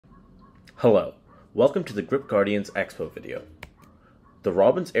Hello, welcome to the GripGuardian's Expo video. The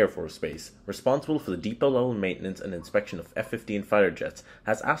Robins Air Force Base, responsible for the depot-level maintenance and inspection of F-15 fighter jets,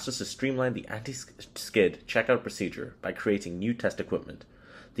 has asked us to streamline the anti-skid checkout procedure by creating new test equipment.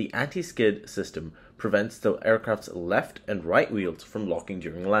 The anti-skid system prevents the aircraft's left and right wheels from locking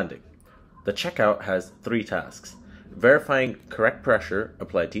during landing. The checkout has 3 tasks: verifying correct pressure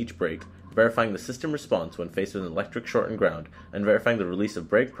applied to each brake, verifying the system response when faced with an electric shortened ground, and verifying the release of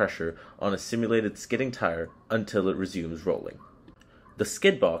brake pressure on a simulated skidding tire until it resumes rolling. The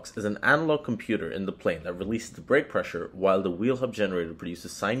skid box is an analog computer in the plane that releases the brake pressure while the wheel hub generator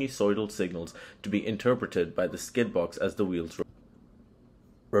produces sinusoidal signals to be interpreted by the skid box as the wheels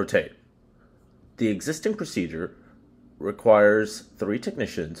rotate. The existing procedure requires 3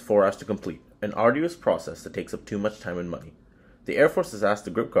 technicians for us to complete, an arduous process that takes up too much time and money. The Air Force has asked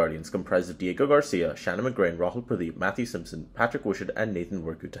the GripGuardians, comprised of Diego Garcia, Shannon McGrain, Rahul Pradeep, Matthew Simpson, Patrick Wishart, and Nathan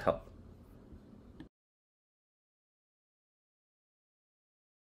Werku to help.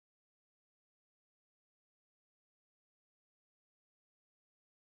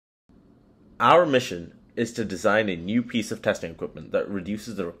 Our mission is to design a new piece of testing equipment that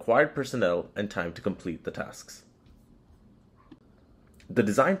reduces the required personnel and time to complete the tasks. The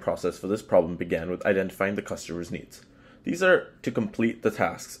design process for this problem began with identifying the customer's needs. These are to complete the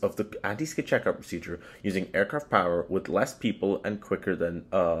tasks of the anti-skid checkout procedure using aircraft power with less people and quicker than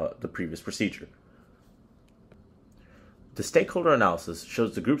the previous procedure. The stakeholder analysis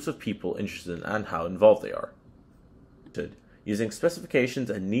shows the groups of people interested and how involved they are. Using specifications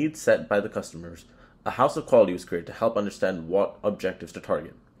and needs set by the customers, a house of quality was created to help understand what objectives to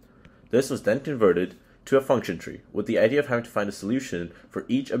target. This was then converted to a function tree, with the idea of having to find a solution for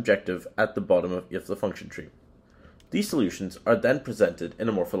each objective at the bottom of the function tree. These solutions are then presented in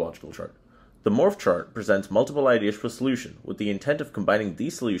a morphological chart. The morph chart presents multiple ideas for a solution, with the intent of combining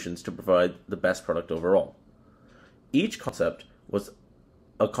these solutions to provide the best product overall. Each concept was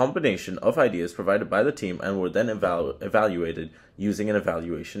a combination of ideas provided by the team and were then evaluated using an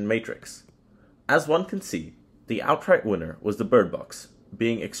evaluation matrix. As one can see, the outright winner was the bird box,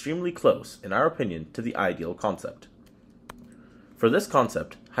 being extremely close, in our opinion, to the ideal concept. For this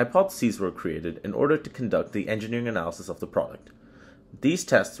concept, hypotheses were created in order to conduct the engineering analysis of the product. These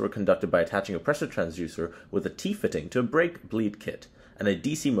tests were conducted by attaching a pressure transducer with a T-fitting to a brake bleed kit, and a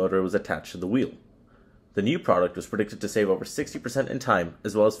DC motor was attached to the wheel. The new product was predicted to save over 60% in time,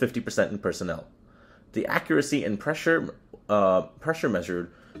 as well as 50% in personnel. The accuracy in pressure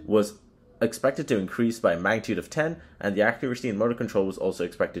measured was expected to increase by a magnitude of 10, and the accuracy in motor control was also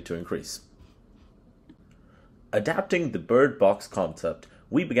expected to increase. Adapting the bird box concept,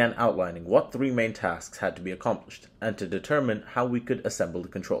 we began outlining what 3 main tasks had to be accomplished, and to determine how we could assemble the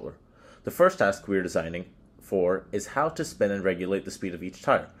controller. The first task we are designing for is how to spin and regulate the speed of each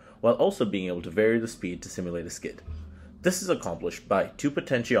tire, while also being able to vary the speed to simulate a skid. This is accomplished by 2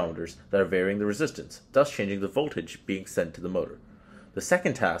 potentiometers that are varying the resistance, thus changing the voltage being sent to the motor. The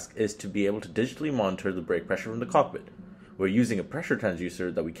second task is to be able to digitally monitor the brake pressure from the cockpit. We're using a pressure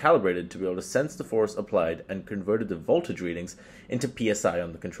transducer that we calibrated to be able to sense the force applied and converted the voltage readings into PSI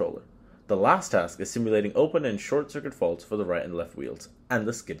on the controller. The last task is simulating open and short circuit faults for the right and left wheels, and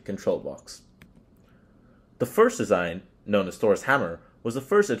the skid control box. The first design, known as Thor's hammer, was the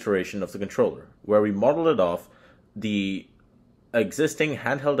first iteration of the controller, where we modeled it off the existing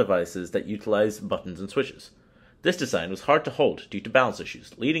handheld devices that utilize buttons and switches. This design was hard to hold due to balance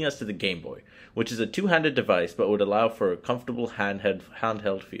issues, leading us to the Game Boy, which is a 2-handed device but would allow for a comfortable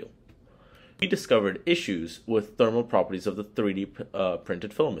handheld feel. We discovered issues with thermal properties of the 3D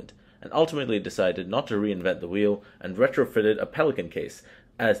printed filament, and ultimately decided not to reinvent the wheel and retrofitted a Pelican case,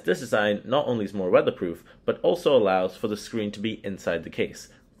 as this design not only is more weatherproof, but also allows for the screen to be inside the case,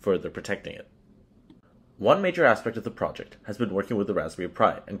 further protecting it. One major aspect of the project has been working with the Raspberry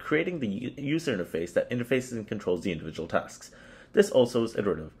Pi and creating the user interface that interfaces and controls the individual tasks. This also is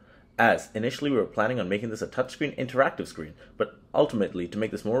iterative, as initially we were planning on making this a touchscreen interactive screen, but ultimately, to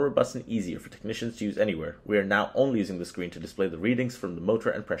make this more robust and easier for technicians to use anywhere, we are now only using the screen to display the readings from the motor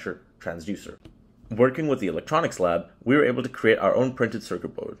and pressure transducer. Working with the electronics lab, we were able to create our own printed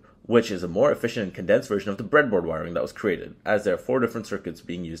circuit board, which is a more efficient and condensed version of the breadboard wiring that was created, as there are 4 different circuits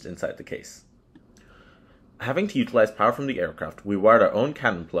being used inside the case. Having to utilize power from the aircraft, we wired our own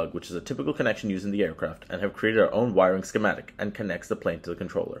cannon plug, which is a typical connection used in the aircraft, and have created our own wiring schematic and connects the plane to the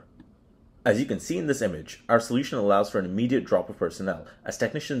controller. As you can see in this image, our solution allows for an immediate drop of personnel, as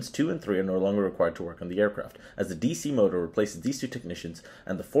technicians 2 and 3 are no longer required to work on the aircraft, as the DC motor replaces these 2 technicians,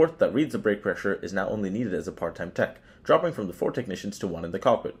 and the 4th that reads the brake pressure is now only needed as a part-time tech, dropping from the 4 technicians to 1 in the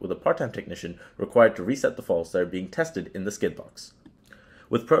cockpit, with a part-time technician required to reset the faults that are being tested in the skid box.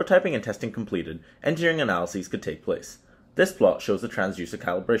 With prototyping and testing completed, engineering analyses could take place. This plot shows the transducer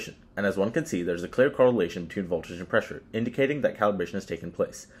calibration, and as one can see, there is a clear correlation between voltage and pressure, indicating that calibration has taken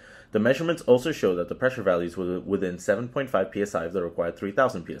place. The measurements also show that the pressure values were within 7.5 psi of the required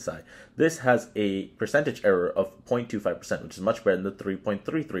 3000 psi. This has a percentage error of 0.25%, which is much better than the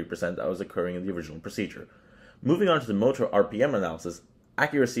 3.33% that was occurring in the original procedure. Moving on to the motor RPM analysis,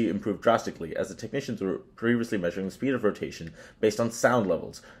 accuracy improved drastically as the technicians were previously measuring the speed of rotation based on sound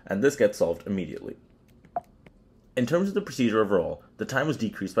levels, and this gets solved immediately. In terms of the procedure overall, the time was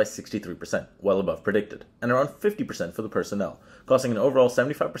decreased by 63%, well above predicted, and around 50% for the personnel, causing an overall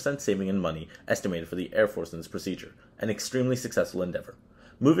 75% saving in money estimated for the Air Force in this procedure, an extremely successful endeavor.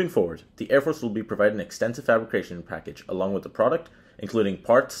 Moving forward, the Air Force will be provided an extensive fabrication package along with the product, including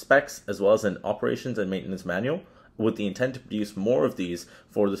parts specs as well as an operations and maintenance manual, with the intent to produce more of these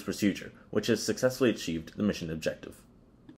for this procedure, which has successfully achieved the mission objective.